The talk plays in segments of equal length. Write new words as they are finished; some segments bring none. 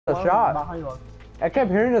a shot. I kept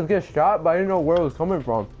hearing us get shot, but I didn't know where it was coming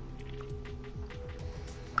from.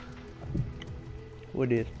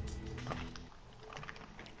 What is?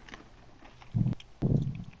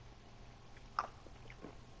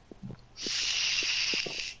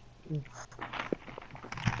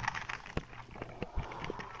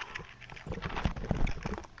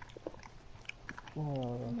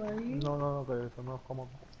 No, que eso no es como...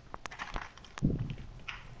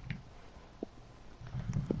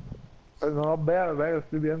 No los vea, lo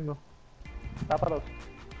estoy viendo. Tápalos.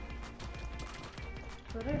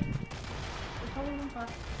 Bebé, déjame en paz.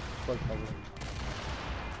 Por favor.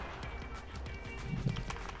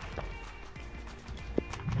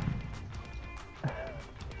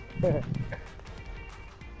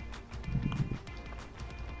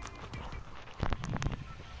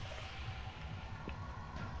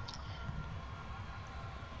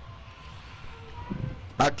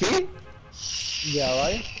 ¿Aquí? Yeah,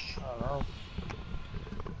 right? I don't know.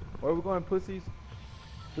 Where are we going, pussies?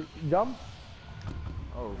 Jump?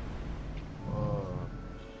 Oh.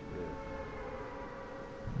 Shit.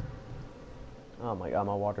 Oh my god,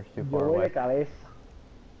 my water's too Yo far voy away. de cabeza.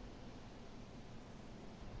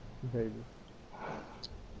 Baby.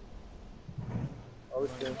 Oh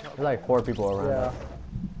shit. There's like 4 people around Yeah. us.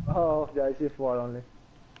 Oh, yeah, I see 4 only.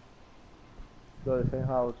 Go to the same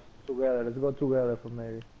house. Together. Let's go together for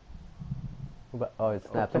maybe. Oh, it's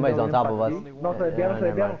snapped. Somebody's on top of us. No, se desviaron, se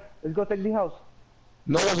desviaron. Let's go take the house.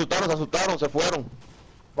 No, se asustaron, se fueron.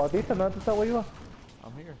 Bautista, ¿dónde tú estás, where you are?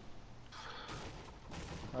 I'm here.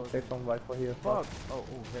 I'll take some rifle here. Fuck. Oh,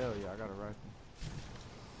 hell yeah, I got a rifle.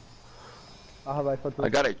 I have rifle too. I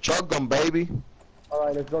got a shotgun, baby.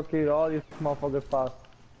 Alright, let's go kill all these motherfuckers fast.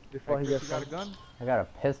 Before Hey, he Chris, gets you got a home. gun? I got a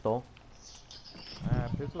pistol.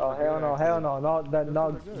 Pistols Oh, are hell good, no, actually. hell no, no, that, Pistols no,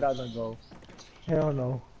 are good. that don't go. Hell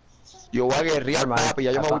no. Yo voy a guerrear, Never mind. papi,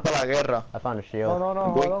 ya yo me voy para la guerra. I found a No, shield. no,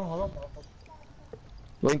 no, Voy. hold on.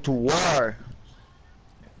 Going to war.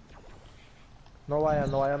 No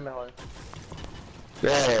vayan mejor.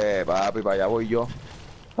 Papi, para allá voy yo.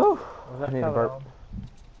 Whew. No I need a burp.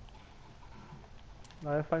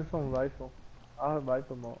 Now I find some rifle. I have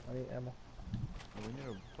rifle more. I need ammo. We need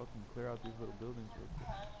to fucking clear out these little buildings real quick.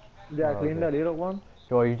 Yeah, Oh, clean okay. the little one.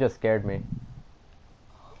 Joel, you just scared me.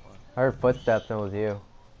 I heard footsteps and it was you.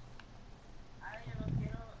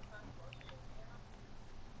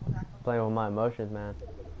 Playing with my emotions, man.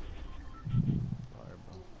 Sorry,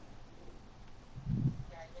 bro.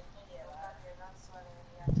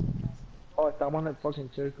 Oh, estamos en el fucking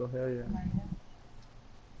circle. Hell yeah.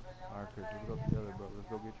 Alright, Chris, let's go together, bro. Let's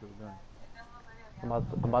go get you a gun.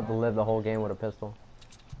 I'm about to live the whole game with a pistol.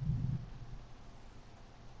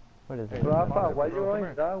 What is it? Rafa, why you Come going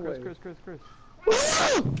here. that way? Chris.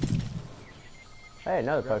 Hey,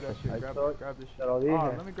 another Grab potion. that shit. I saw Grab this shit. te lo Oh,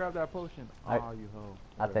 dije. let me grab that potion. I- Oh, you hoe.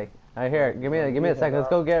 I'll take. Alright, here. Give me a second. Let's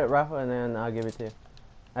go get it, Rafa, and then I'll give it to you.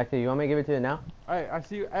 Actually, you want me to give it to you now? Hey, I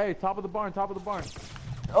see you. Hey, top of the barn.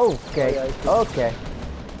 Okay. Okay.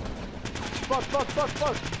 Fuck. Top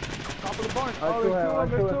of the barn. I Oh, shoot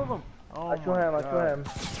there's him, two I of them. Oh, I shoot my him,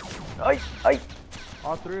 God. Ay.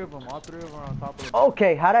 All three of them are on top of the barn.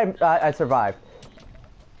 Okay, how'd I survived?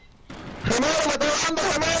 ¡Gemelo, me está dando,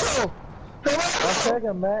 gemelo! ¡Gemelo! 1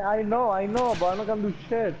 second, man. I know, but I'm not gonna do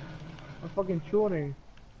shit. I'm fucking shooting.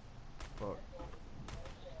 Fuck.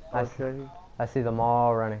 I see them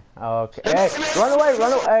all running. Okay. Hey, run away.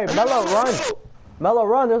 Hey, Mello, run. Mello,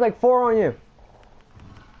 run. There's like 4 on you.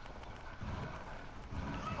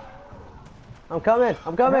 I'm coming. I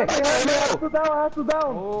have to down.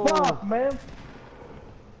 Oh. Fuck, man.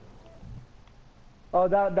 Oh,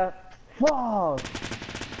 that. Fuck.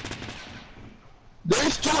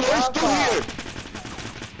 There's two here.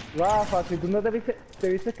 Rafa, si tú no te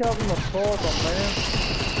hubieses quedado con nosotros, man.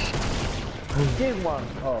 Get one.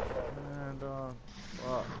 Oh. And,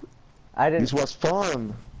 fuck. I This didn't. was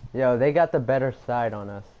fun. Yo, they got the better side on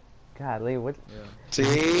us. Godly, what? Yeah.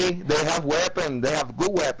 See, they have weapon. They have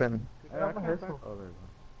good weapon. Hey, I can't find- Oh, there you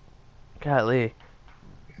go. Godly.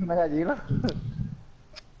 Una gallina.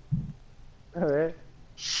 A ver.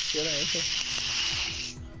 ¿Qué era eso?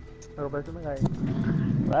 Pero parece una gallina.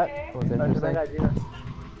 That was Parece una interesting. gallina.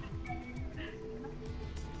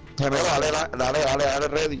 Gemelo, dale,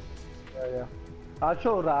 ready. Ya.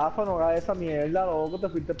 Hacho, Rafa, no hagas esa mierda, loco, te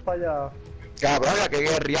fuiste para allá. Cabrón, ya que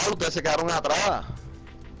guerrear, ustedes se quedaron atrás.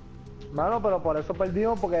 Mano, pero por eso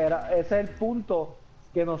perdimos, porque ese es el punto.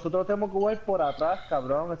 Que nosotros tenemos que jugar por atrás,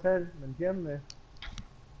 cabrón, ese es el, ¿me entiendes?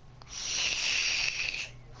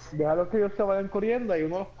 Déjalos que ellos se vayan corriendo y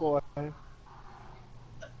uno los coge.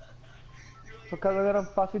 Esos cabrones eran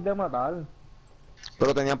fáciles de matar.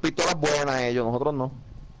 Pero tenían pistolas buenas ellos, nosotros no.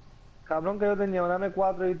 Cabrón, que yo tenía una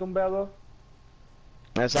M4 y tumbé a dos.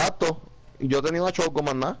 Exacto. Y yo tenía una choco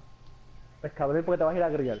más nada. Pues cabrón, ¿y por qué te vas a ir a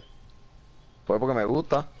grillar? Pues porque me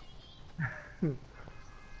gusta.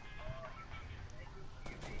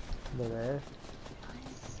 Bebé,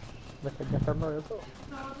 ¿me estás gastando eso?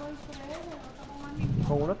 No doy tres, no estamos más ni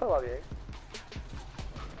Con uno estaba bien.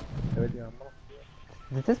 Debe tirarlo.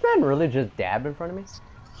 Did this man really just dab in front of me?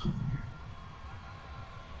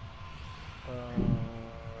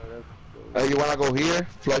 Hey, you wanna go here?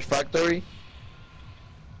 Flush Factory?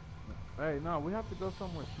 Hey, no, we have to go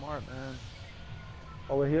somewhere smart, man.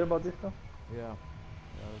 Over here about this stuff? Yeah. Yeah,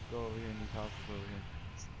 let's go over here in these houses over here.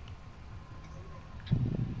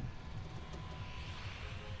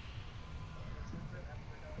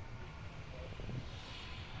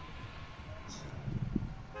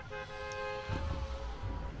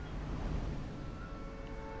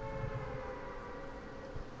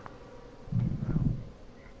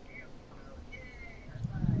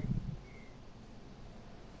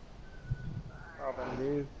 Oh, but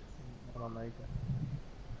this, I don't like it.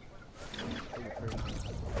 Pretty crazy.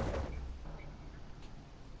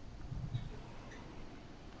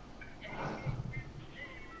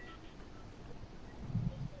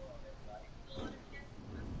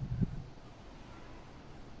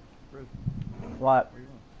 Chris, What? where you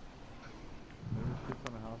going? There's shit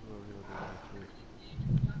on the houses over here with this shit.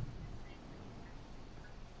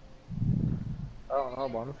 I don't know,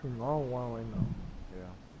 but I'm seeing no one right now.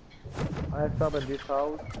 Yeah. I stop at this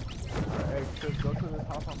house. Hey, Chris, go to this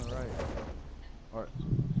house on the right. Or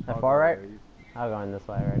That I'll far go right? there. I'll go in this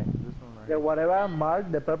way already. This one right Yeah, here. whatever I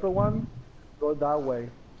marked, the purple one, go that way.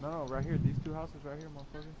 No, right here. These two houses right here,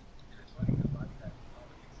 motherfucker.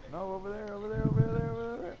 No, over there, over there, over there,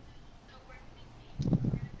 over there.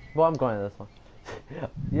 Well, I'm going to this one.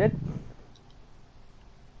 Yeah.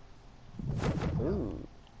 Ooh.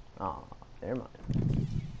 Aw, never mind.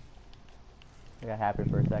 I got happy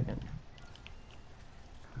for a second.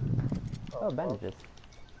 Oh, bandages.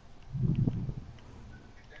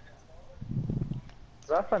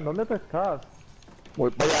 Rafa, ¿en dónde tú estás?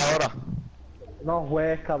 Voy para allá ahora. No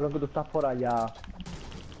juegues, cabrón, que tú estás por allá.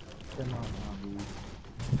 Qué mamá, Luis.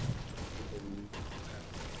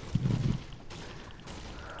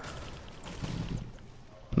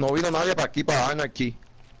 No vino nadie para aquí, para Anarchy.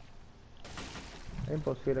 Es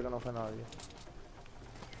imposible que no fue nadie.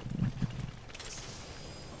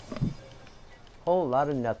 Whole lot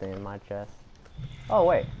of nothing in my chest. Oh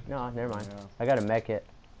wait, no, never mind. Yeah. I got a mech kit.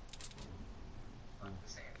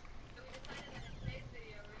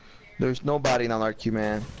 There's nobody in Anarchy,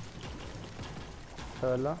 man. ¿De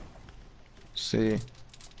verdad? Sí.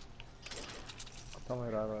 Está muy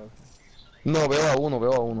raro eso. No, veo a uno,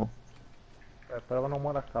 veo a uno. Espero que no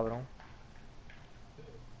mueras, cabrón.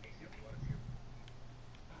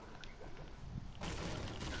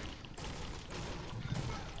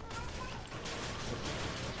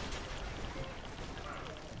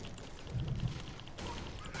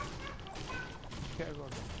 Can't go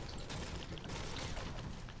there.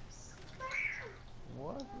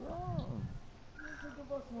 What's wrong? sé qué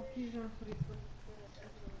pasó aquí, ya frito.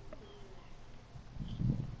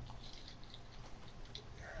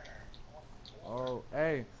 Oh,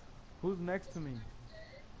 hey, who's next to me?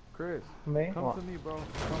 Chris, Me? come What? to me, bro. Come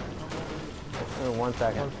over here. 1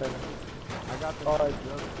 second. 1 second. I got the Alright. new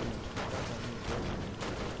drugs for you. I got that new drugs for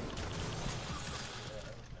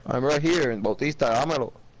you. I'm right here in Bautista,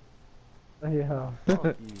 dámelo. Yeah. Fuck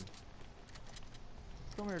you.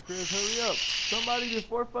 Come here, Chris. Hurry up. Somebody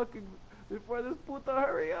before this puto,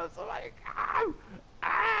 hurry up. Somebody. Ah!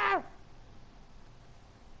 Ah!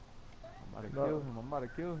 I'm about to kill him. I'm about to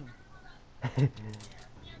kill him.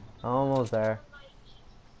 Almost there.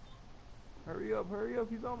 Hurry up, hurry up.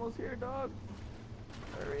 He's almost here, dog.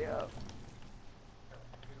 Hurry up.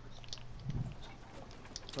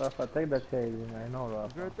 Rafa, take that shade. I know, He's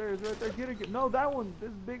Rafa. right there. He's right there. Get it. No, that one. This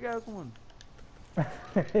big ass one.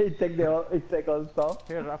 he take all stuff.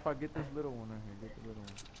 Here, Rafa, get this little one right here. Get the little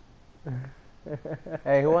one.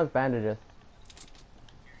 Hey, who wants bandages?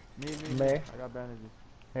 Me. Me. I got bandages.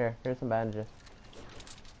 Here's some bandages.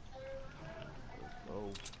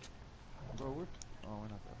 Oh. Bro, we're... Oh, we're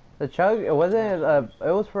not there. The chug, it wasn't,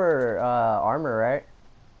 it was for, armor, right?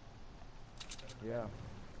 Yeah.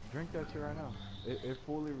 Drink that shit right now. It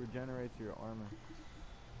fully regenerates your armor.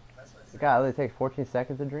 God, it only takes 14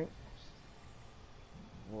 seconds to drink?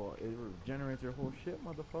 Well, it regenerates your whole shit,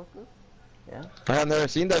 motherfucker. Yeah. I have never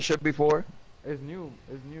seen that shit before. It's new.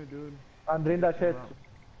 It's new, dude. I'm doing that shit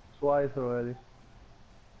twice already.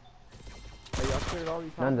 Hey, y'all cleared all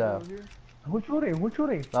these None houses though. over here? Who's shooting? Who's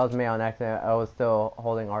shooting? That was me on accident. I was still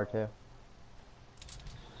holding R2.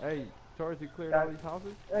 Hey, Taurus, you cleared all these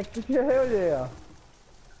houses? Hell yeah.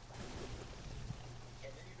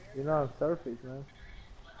 You know I'm surface, man.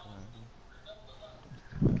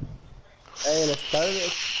 Hey, let's start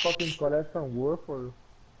fucking collect some wood for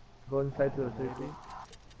go inside to the city. Maybe.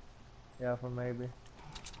 Yeah, for maybe.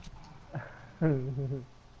 You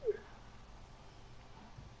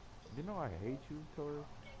know I hate you, Taurus.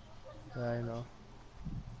 Yeah, I know.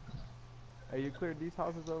 Hey, you cleared these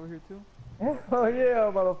houses over here too? Oh yeah,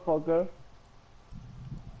 motherfucker.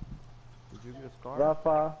 Did you get a scar?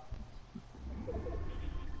 Rafa.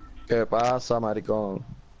 ¿Qué pasa, maricón?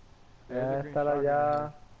 There's Ya a green estar shotgun in here.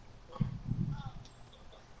 allá.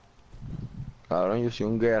 Cabrón, yo soy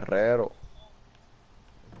un guerrero.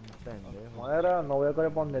 Un pendejo. Muera, no voy a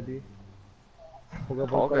correr por donde ti. Porque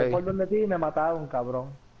por Ok. correr por donde ti me mataron, cabrón.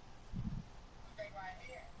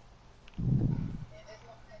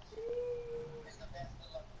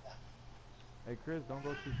 Hey Chris, don't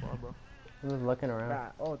go too far, bro. I'm just looking around.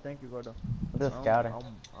 Nah. Oh, thank you, Gordo. I'm just scouting.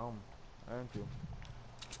 Thank you.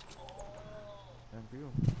 Thank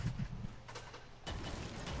you.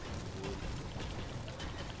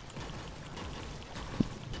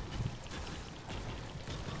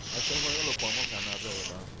 Este juego lo podemos ganar de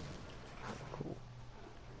verdad.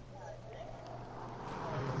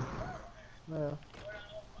 Yeah.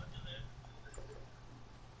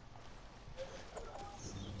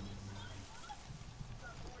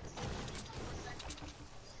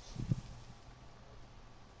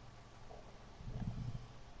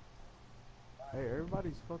 Hey,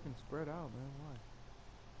 everybody's fucking spread out, man. Why?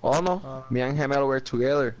 Oh no, me and Gemelo were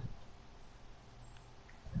together.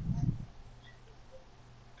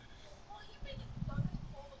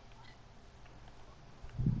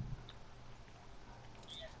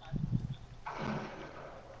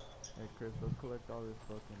 Hey Chris, let's collect all this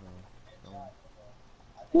fucking stone.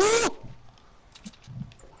 ¡Uh!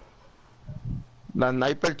 La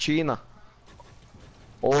sniper china.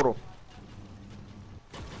 Oro.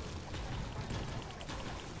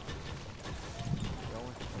 Y'all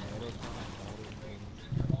went to tomatoes,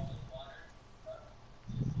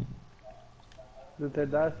 Do te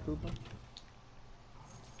das, tudo?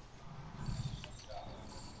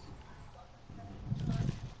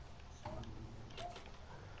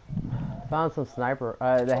 Found some sniper.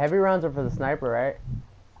 The heavy rounds are for the sniper, right?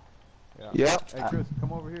 Yeah. Hey Chris,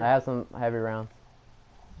 come over here. I have some heavy rounds.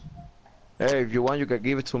 Hey, if you want, you can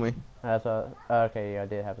give it to me. That's okay. Yeah, I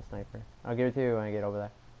did have a sniper. I'll give it to you when I get over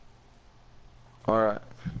there. Alright.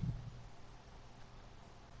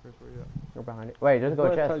 Chris, where you at? You're behind it. Wait, just go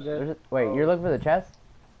Go chest. ahead, Sergeant. Wait, you're looking for the chest?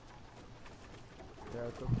 Yeah,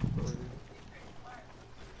 it's up the store, dude.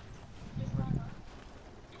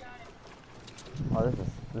 Oh,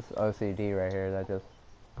 this is OCD right here. That just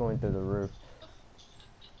going through the roof.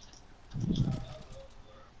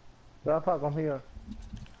 Rafa, come here.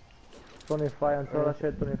 25 and throw that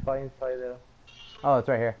shit 25 inside there. Oh, it's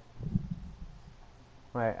right here.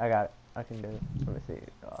 Wait, I got it. I can do it. Let me see.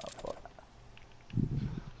 Oh, fuck.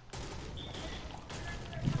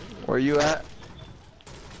 Where you at?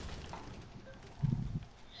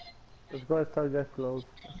 Let's go start just close.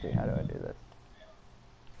 Let's see, how do I do this?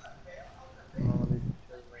 No, this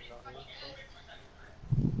shit right down here.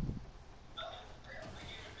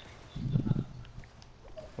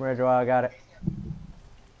 Come here, Joel. I got it.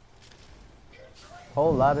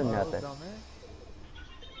 Whole lot of Oh, nothing. down there?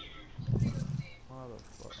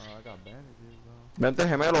 Motherfucker. Oh, I got bandages, though. Vente,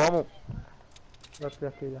 Gemelo, vamos. Ya estoy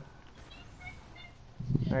aquí ya.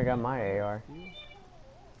 I got my AR. I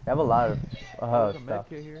have a lot of There's a med stuff.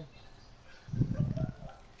 kit here.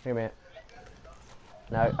 Wait a minute.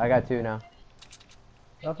 No, I got two now.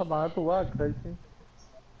 Rafa, baja tu back, crazy.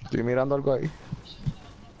 Estoy mirando algo ahí.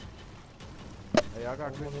 Hey, I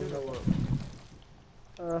got good shit or what?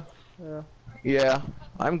 Yeah. Yeah,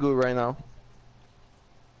 I'm good right now.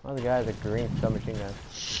 Oh, the guy has a green submachine gun.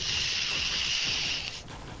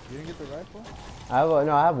 You didn't get the rifle? I have I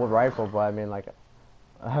have a rifle, but I mean like,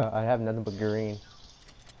 I have nothing but green.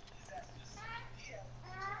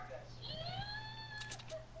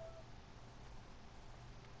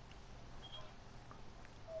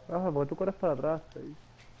 Rafa, ¿por qué tú corres para atrás, crazy?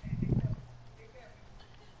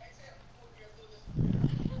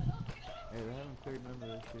 Hey, they haven't cleared none of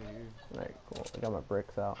this shit here. Alright, cool. I got my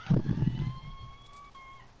bricks out.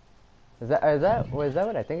 Is that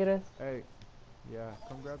what I think it is? Hey, yeah,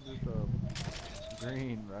 come grab this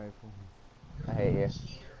green rifle. I hate you.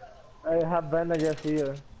 I have bandages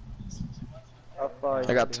here. I have 5.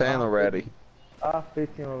 I got 10 already. I have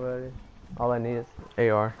 15 already. All I need is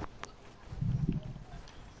AR.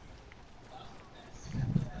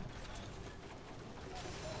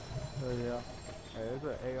 Oh yeah. Hey,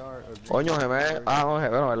 There's an AR. Coño, gemé. Ah, no,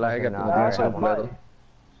 gemé, no, ¿verdad? Es que No, tú no, tienes no, el no. boleto.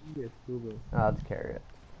 Yeah, stupid. Oh, let's carry it.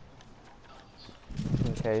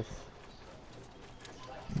 In case.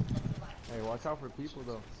 Hey, watch out for people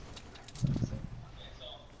though.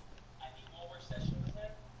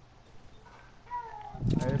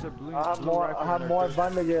 Hey, there's a blue, I have blue more. rifle I have in more there,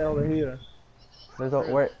 Chris. bandages over here. There's a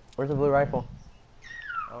where's the blue rifle?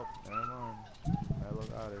 Oh, never mind. I look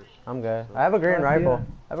at it. I'm good. I have a green Right rifle. here.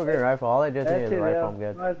 I have a green rifle. All I just need is a Actually, rifle. yeah. I'm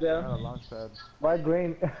good. Right I there. got a launch pad. Why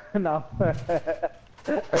green? No.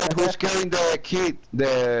 Hey, who's carrying the kit?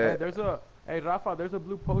 Hey, The hey Rafa, there's a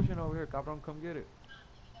blue potion over here. Cabron, come get it.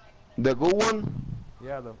 good one?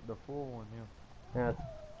 Yeah, the full one, yeah. Yeah.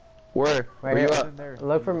 Where? Right Where you here. It's at? in there.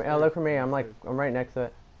 Look for in me. the Look for me. stairs, I'm like stairs. I'm right next to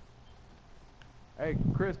it. Hey,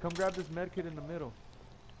 Chris, come grab this med kit in the middle.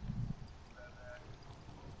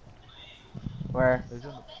 Where? It's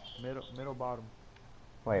in the middle bottom.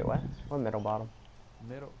 Wait, what? What middle bottom?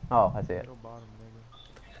 Middle, Oh, I see it. middle bottom,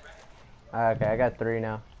 nigga. Okay, I got 3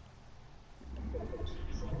 now.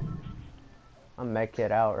 I'm med kit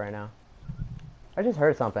out right now. I just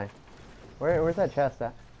heard something. Where's that chest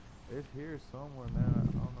at? It's here somewhere, man. I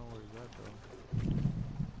don't know where it's at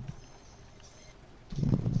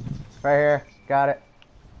though. Right here. Got it.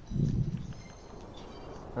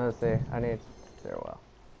 Let's see. I need stairwell.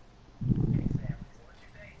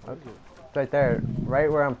 What is it? It's right there. Right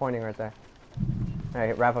where I'm pointing right there.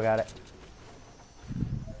 Alright, Rafa got it.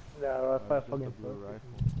 Yeah, Oh, that's my it's just a fucking blue first.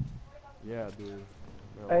 rifle. Yeah, dude.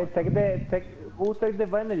 Bro, Hey, watch who take the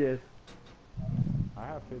bandages? I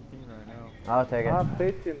have 15 right now. I'll take I it. have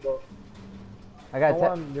 15, but I got no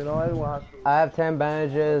one, you know, everyone has to. I have 10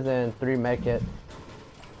 bandages and 3 med kits.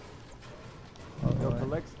 Yo, Alright.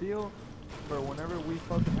 collect steel for whenever we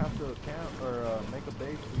fucking have to camp or make a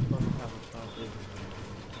base. We fucking have a strong base.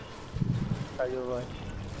 Yeah, you're right.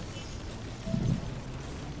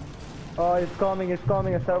 Oh, it's coming, it's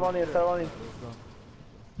coming, it's running, it's running. Let's go.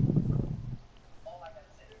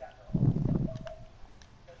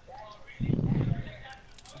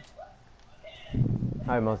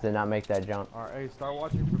 I almost did not make that jump. Alright, hey, start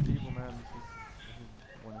watching for people, man. This is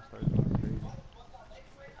when it starts getting crazy.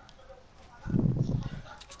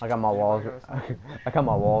 I got my Anybody walls. got a sniper? I got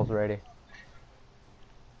my walls ready.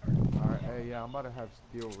 Alright, hey, yeah, I'm about to have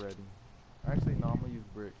steel ready. Actually, no, I'm gonna use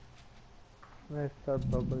brick. Let's start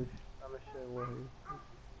properly. I'm gonna show you where he is.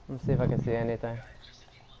 Let me see if I can see anything.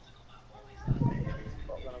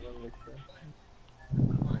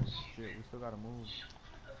 Oh shit, we still gotta move.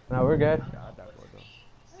 No, we're good God, that boy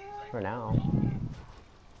though. for now.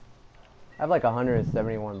 I have like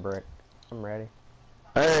 171 brick. I'm ready.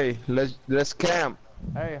 Hey, let's camp.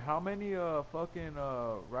 Hey, how many fucking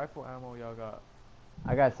rifle ammo y'all got?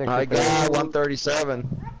 I got 63. I got 137. Okay,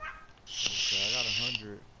 I got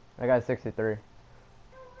 100. I got 63.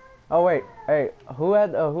 Oh wait, hey, who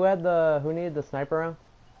needed the sniper round?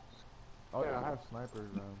 Oh yeah, I have snipers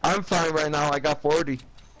rounds. I'm fine right now. I got 40.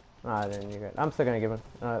 Ah, then you're good. I'm still gonna give him.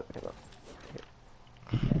 Here you go.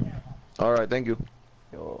 All right, thank you.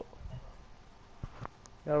 Yo.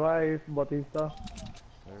 Yeah, right, Bautista.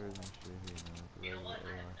 There isn't shit here, man. It's a regular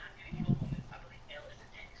AR.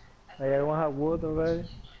 Hey, everyone have wood already?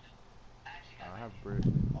 I have brick.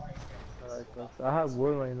 Alright, 'cause I have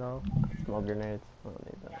wood right now. Smoke grenades. I don't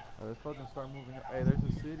need that. Let's fucking start moving. Hey, there's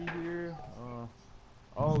a city here.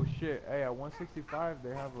 Oh shit. Hey, at 165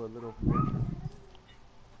 they have a little fortress.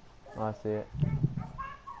 Oh, I see it.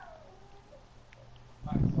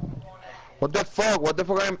 What the fuck? What the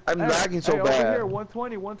fuck? I'm Hey, lagging so hey, bad. over here,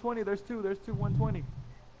 120, 120. There's two, 120.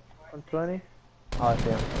 120? Oh, I see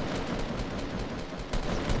him.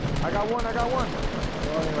 I got one.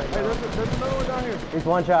 Running right Hey, now. there's another one down here. He's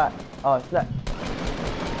one shot. Oh, snap.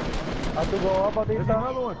 Have to go up, There's Bautista?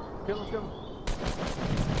 another one. Kill him.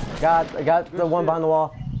 I got Good the one shit. behind the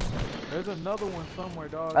wall. There's another one somewhere,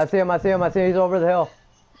 dog. I see him. He's over the hill.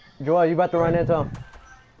 Joel, you about to run into him.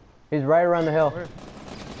 He's right around the hill. Where?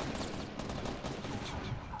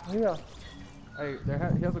 Yeah. Hey, he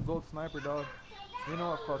has a gold sniper, dog. You know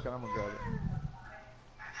what? Fuck it, I'm gonna grab it.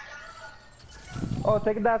 Oh,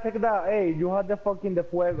 take that. Hey, you have the fucking the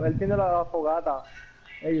fuego. Él tiene la fogata.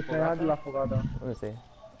 Hey, you have la fogata. Let me see.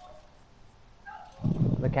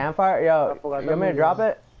 The campfire? Yo, you want me to drop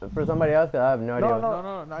it for somebody else? 'Cause I have no idea. No, what-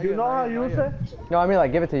 no. not You yet, know not how yet, to not use yet. it? No, I mean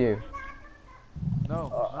like give it to you.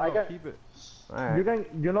 No, I got- keep it. Alright.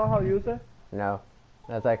 You know how to use it? No.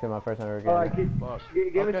 That's actually my first time ever getting Alright, it. Fuck.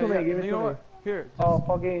 give it Okay, to me, yeah, give it you to know me. what? Here. Just, Oh,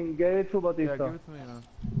 fucking get it to yeah, Bautista. give it to me, man.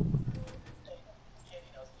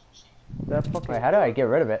 That fucking. Wait, how do I get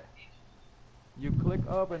rid of it? You click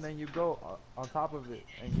up and then you go on top of it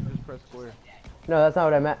and you just press square. No, that's not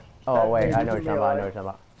what I meant. Oh wait, I know what you're talking about. I know what you're talking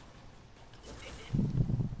about.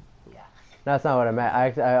 That's not what I meant.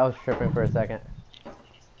 I was tripping for a second.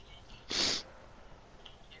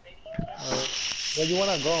 Where do you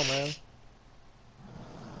wanna go, man?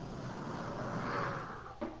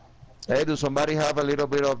 Hey, do somebody have a little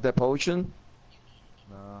bit of the potion?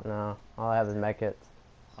 Nah, No, all I have is med kits.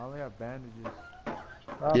 I only have bandages.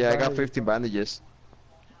 Yeah, I got 15 bandages.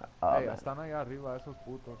 Oh Hey, man, están ahí arriba esos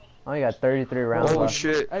putos. I only got 33 rounds Oh left.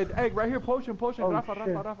 shit. Hey, right here, potion. Oh, Rafa,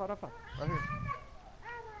 shit. Rafa. Right here.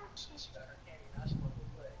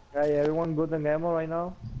 Hey, everyone good in ammo right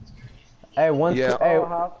now? Hey, one's Yeah. hey, Oh,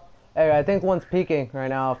 half. hey, I think one's peeking right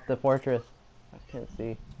now off the fortress. I can't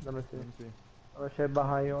see. Let me see. Let me see. I'm gonna shit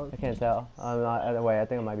behind you. I can't tell. I'm not. Wait, I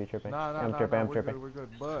think I might be tripping. Nah, I'm tripping. I'm we're tripping. good, we're good.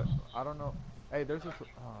 But, I don't know. Hey, there's this.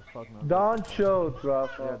 Oh, fuck no. Don't shoot, Yeah,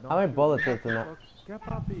 Rafa. don't How many shoot. bullets is in that? Get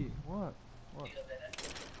Papi. What?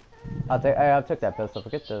 I'll take. Hey, I took that pistol.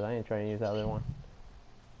 Forget this. I ain't trying to use that other one.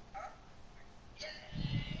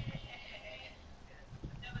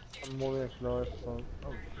 I'm moving slow as fuck.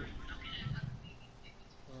 Oh, shit.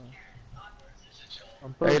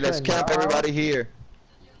 I'm Hey, let's pushing camp now. everybody here.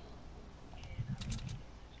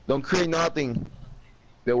 Don't create nothing.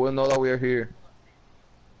 They will know that we are here.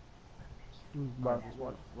 But Just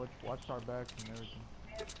watch our backs and everything.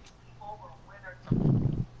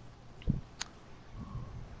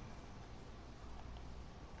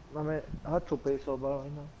 I had to pay so bad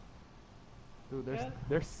right now. Dude,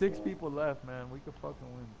 there's 6 people left, man. We could fucking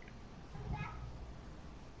win.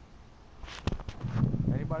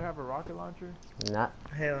 Anybody have a rocket launcher? Not.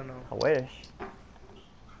 Hell no. I wish.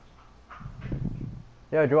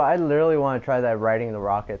 Yo, Joel, I literally want to try that riding the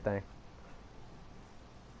rocket thing.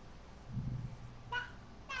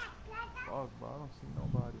 Fuck, bro. I don't see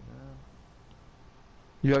nobody,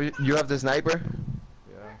 man. You have the sniper?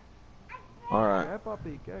 Yeah. Alright. Get,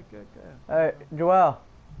 Papi. Get. Hey, Joel.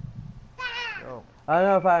 Yo. I don't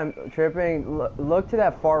know if I'm tripping. Look to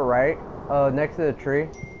that far right, next to the tree.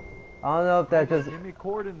 I don't know if that just. Give me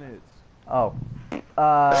coordinates. Oh.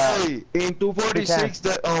 Hey, in 246,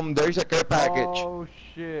 there's a care package. Oh,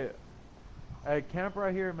 shit. Hey, camp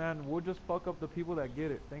right here, man. We'll just fuck up the people that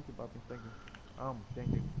get it. Thank you, Papi. Thank you. Thank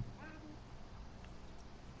you.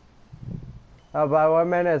 But what I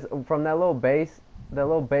meant is from that little base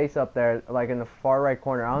up there, like in the far right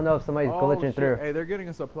corner. I don't know if somebody's glitching shit. through. Hey, they're getting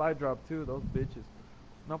a supply drop too, those bitches.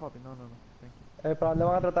 No, Papi, no. Thank you. ¿Para dónde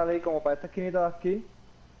van a tratar de ir? Como para esta esquinita de aquí.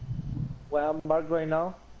 Where I'm marked right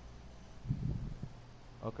now.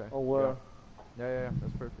 Okay. Or where? Yeah,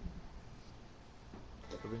 that's perfect.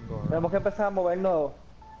 So we can go around. Tenemos que empezar a movernos.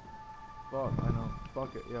 Fuck, I know.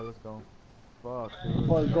 Fuck it. Yeah, let's go. Fuck, dude.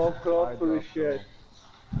 Or go close Supply to the drop, shit.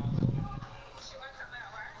 bro.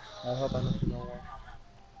 I hope I don't see no one.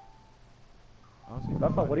 I don't see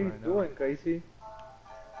Rafa, nobody what are you right now. doing, crazy?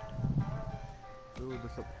 Dude, the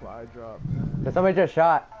supply drop. Cause somebody just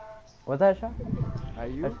shot. Was that a shot?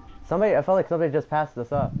 Hey, you? Somebody. I felt like somebody just passed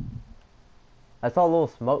us up. I saw a little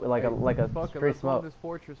smoke, like Hey, a fuck it, street let's go in smoke. this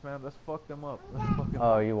fortress, man. Let's fuck them up. Let's fuck them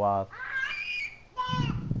Oh, up. you wild.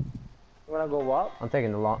 You wanna go up? I'm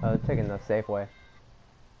taking taking the safe way.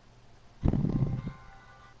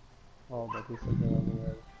 Oh, but he's something over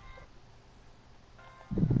there.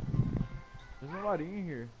 There's nobody in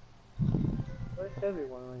here. Where's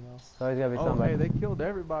everyone right now? So there's gotta be Oh, somebody. hey, they killed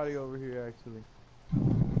everybody over here, actually.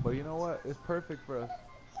 But you know what? It's perfect for us.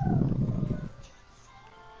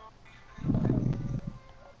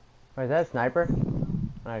 Wait, is that a sniper?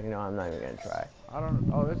 I'm not even gonna try. I don't.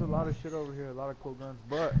 Oh, there's a lot of shit over here. A lot of cool guns,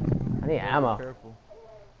 but I need gotta be ammo. careful.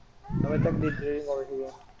 Let me take the drilling over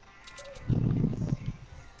here.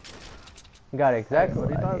 Got exactly What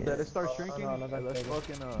do you what I thought? needed. That it start shrinking? no, Hey, let's take it.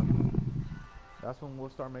 fucking That's when we'll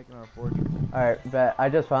start making our fortress. Alright, bet. I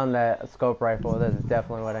just found that scope rifle. This is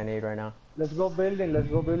definitely what I need right now. Let's go building good.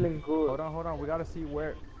 Hold on. We gotta see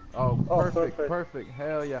where. Oh, Oh, perfect.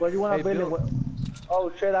 Hell yeah. Where you wanna Hey, build Bill. it?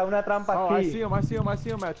 Oh shit, hay una trampa Oh, aquí. I see him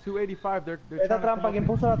at 285. They're Esta trying to trampa, come ¿quién up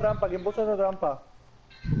puso la trampa? ¿Quién puso esa trampa?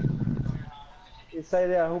 Inside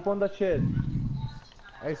there, who put that shit?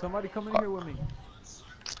 Hey, somebody come in here with me.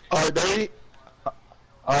 Are they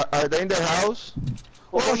in the house?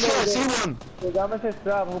 Oh shit, I see one! The damage is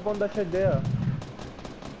trap, who put that shit there?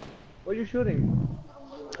 What are you shooting?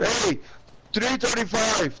 Hey,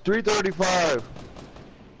 335.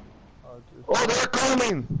 Oh, they're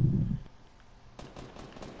coming!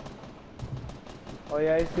 Oh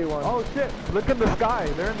yeah, I see one. Oh shit! Look in the sky.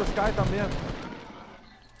 They're in the sky también.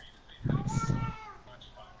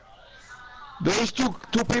 There's two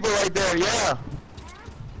people right there, yeah.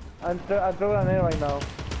 I'm throwing an air right now.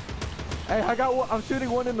 Hey, I got one. I'm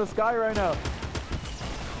shooting one in the sky right now.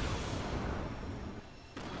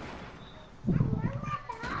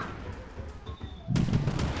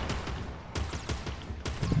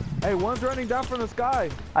 Hey, one's running down from the sky.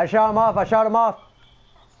 I shot him off. I shot him off.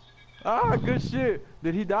 Ah, good shit.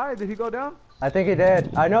 Did he die? Did he go down? I think he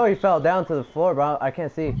did. I know he fell down to the floor, but I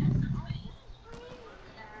can't see.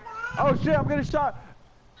 Oh shit, I'm getting shot.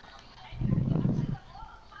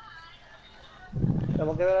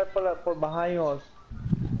 Tenemos que ver por behind us.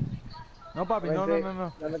 No, Bobby, no. Let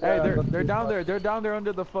me Hey, grab they're the down key. there. They're down there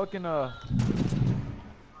under the fucking Estoy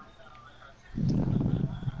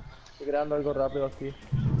creando algo rápido aquí.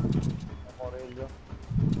 Voy a morir yo.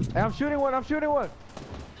 Hey, I'm shooting one.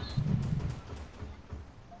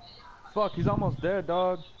 Fuck, he's almost dead,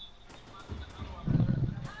 dog.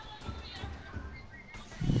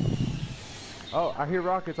 Oh, I hear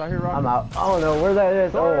rockets. I'm out. Oh no, where that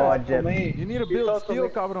is? Oh, I For jipped. me. You need to He build talked to steel, me.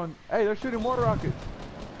 cabron. Hey, they're shooting more rockets.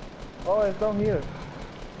 Oh, it's down here.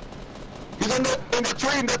 He's in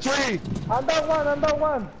the tree. I'm down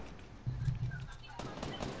one.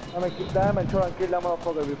 Damn it, try and kill that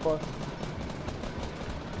motherfucker before.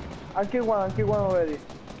 I killed one already.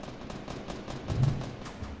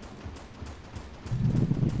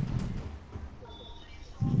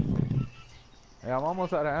 Hey, I'm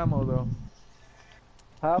almost out of ammo, though.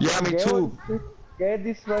 Yeah, me too. Get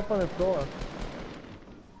this right from the floor.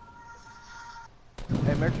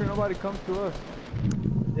 Hey, make sure nobody comes to us.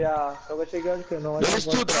 Yeah, tengo que chequear que no There's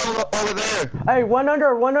two down over there. Hey, one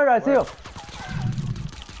under. I see him.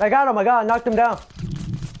 I got him. I knocked him down.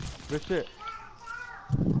 Good shit.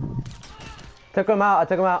 Took him out. I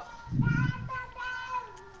took him out.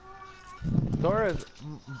 Torres,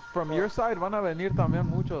 from your side van a venir también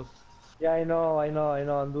muchos. Yeah, I know.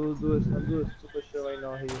 I'm doing super sure right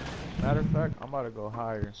now here. Matter of fact, I'm about to go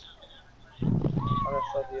higher. I'm gonna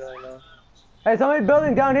stop you right now. Hey, somebody's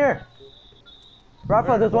building down here.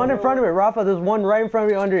 Rafa, there's one in front of me. Rafa, there's one right in front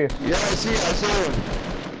of you under you. Yeah, I see him.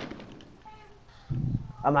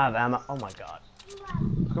 I'm out of ammo. Oh my god.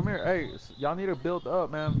 Come here. Hey, y'all need to build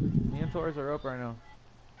up, man. Me and Torres are up right now.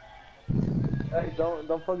 Hey,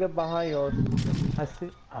 don't forget behind us. I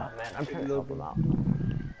see. Oh man, I'm trying to help him out.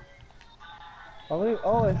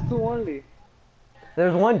 Oh, it's two only.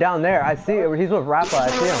 There's one down there. I see it. He's with Rafa. I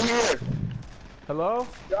see him. Hello?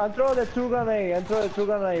 I'm throwing the two grenade.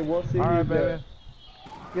 We'll see. Alright, baby.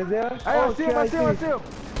 You there? Hey, I see him. I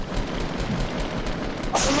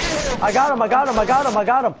got him.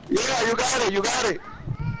 Yeah, you got it.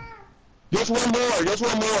 Just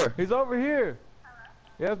one more. He's over here.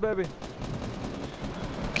 Yes, baby.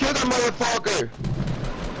 Kill that motherfucker.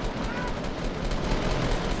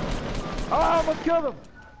 Oh, I almost killed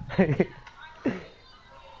him.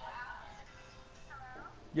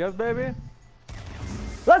 Yes, baby.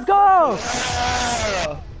 Let's go!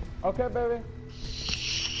 Yeah. Okay, baby.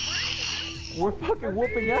 We're fucking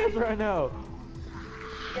whooping ass right now.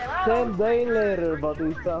 10 days later,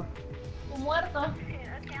 Batista. Muerto.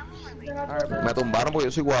 Alright, baby. Me tumbaron porque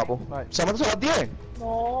yo soy guapo. Bye. ¿Se me las 10?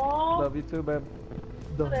 No. Love you too, babe.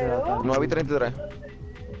 2 de la tarde. 9:33.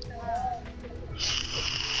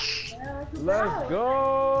 Let's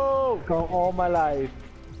go! From all my life.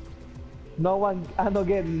 No one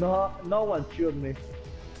shoot me.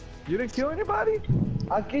 You didn't kill anybody?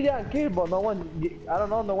 I kill, but no one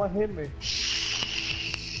hit me.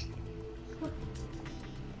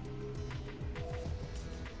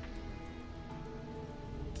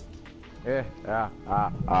 Yeah.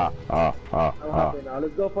 I'm happy now.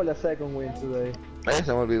 Let's go for the second win today.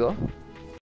 Se me olvidó.